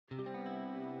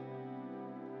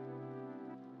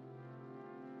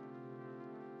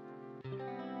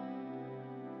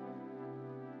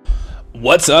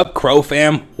What's up, Crow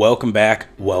fam? Welcome back.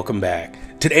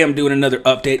 Today I'm doing another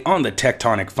update on the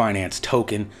Tectonic Finance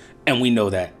token, and we know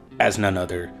that as none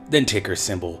other than ticker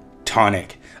symbol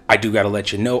Tonic. I do gotta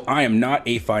let you know I am not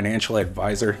a financial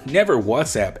advisor, never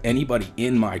WhatsApp anybody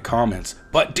in my comments,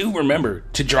 but do remember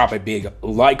to drop a big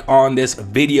like on this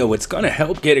video. It's gonna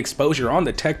help get exposure on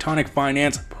the Tectonic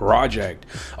Finance project.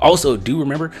 Also, do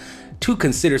remember to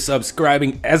consider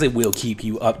subscribing, as it will keep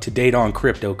you up to date on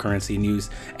cryptocurrency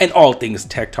news and all things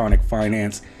Tectonic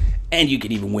Finance, and you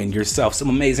can even win yourself some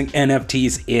amazing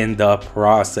NFTs in the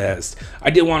process. I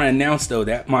did want to announce though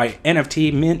that my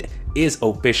NFT mint is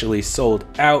officially sold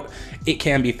out. It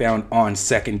can be found on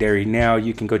secondary now.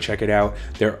 You can go check it out.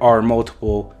 There are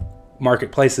multiple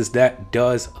marketplaces that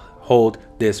does hold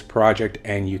this project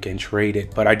and you can trade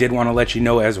it, but I did want to let you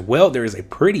know as well there is a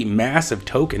pretty massive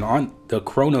token on the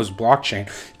Cronos blockchain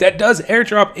that does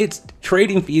airdrop its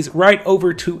trading fees right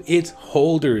over to its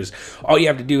holders. All you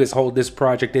have to do is hold this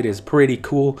project. It is pretty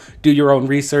cool. Do your own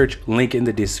research, link in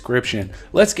the description.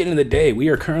 Let's get into the day. We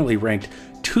are currently ranked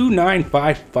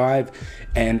 2955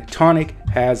 and Tonic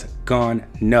has gone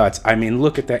nuts. I mean,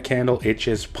 look at that candle. It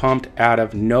just pumped out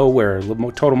of nowhere.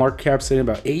 Total market cap sitting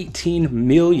about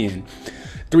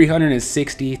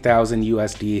 18,360,000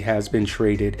 USD has been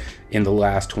traded in the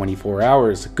last 24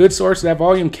 hours. A good source of that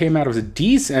volume came out of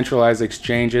decentralized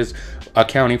exchanges,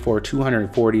 accounting for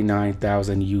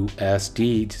 249,000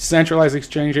 USD. Centralized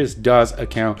exchanges does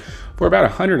account for about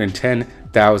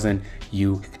 110,000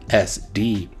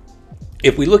 USD.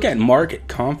 If we look at market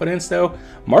confidence though,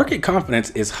 market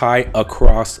confidence is high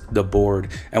across the board.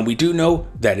 And we do know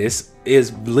that this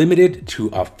is limited to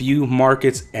a few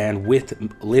markets, and with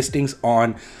listings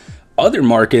on other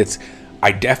markets,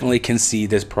 I definitely can see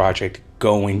this project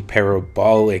going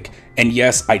parabolic. And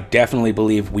yes, I definitely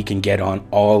believe we can get on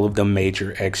all of the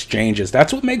major exchanges.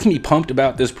 That's what makes me pumped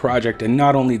about this project. And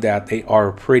not only that, they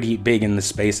are pretty big in the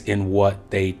space in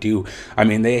what they do. I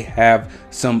mean, they have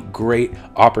some great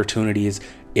opportunities.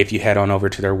 If you head on over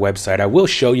to their website, I will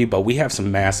show you, but we have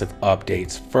some massive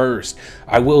updates. First,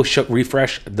 I will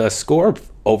refresh the score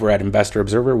over at Investor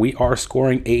Observer. We are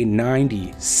scoring a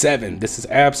 97. This is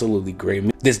absolutely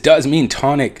great. This does mean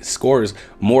Tonic scores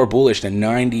more bullish than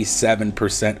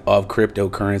 97% of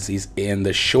cryptocurrencies in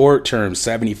the short term,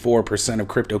 74% of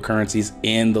cryptocurrencies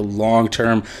in the long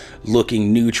term,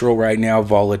 looking neutral right now.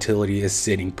 Volatility is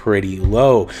sitting pretty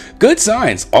low. Good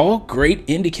signs, all great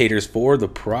indicators for the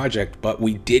project, but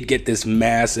we did get this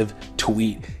massive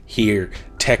tweet here.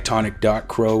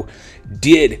 Tectonic.crow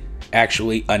did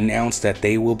actually announced that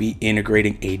they will be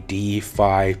integrating a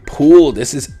DeFi pool.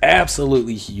 This is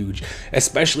absolutely huge,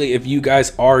 especially if you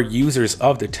guys are users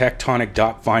of the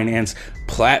Tectonic.finance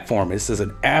platform. This is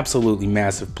an absolutely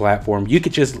massive platform. You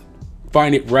could just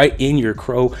find it right in your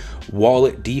Crow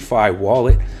wallet, DeFi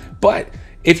wallet. But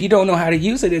if you don't know how to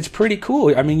use it, it's pretty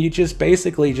cool. I mean, you just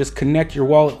basically just connect your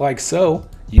wallet like so.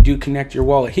 You do connect your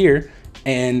wallet here,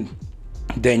 and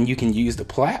then you can use the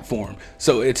platform.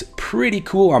 So it's pretty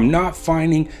cool. I'm not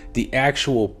finding the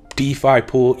actual DeFi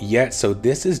pool yet, so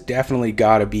this is definitely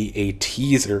got to be a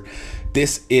teaser.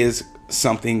 This is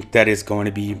something that is going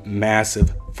to be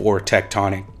massive for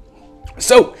Tectonic.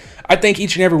 So I thank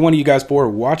each and every one of you guys for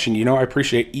watching. You know, I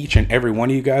appreciate each and every one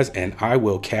of you guys, and I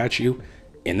will catch you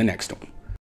in the next one.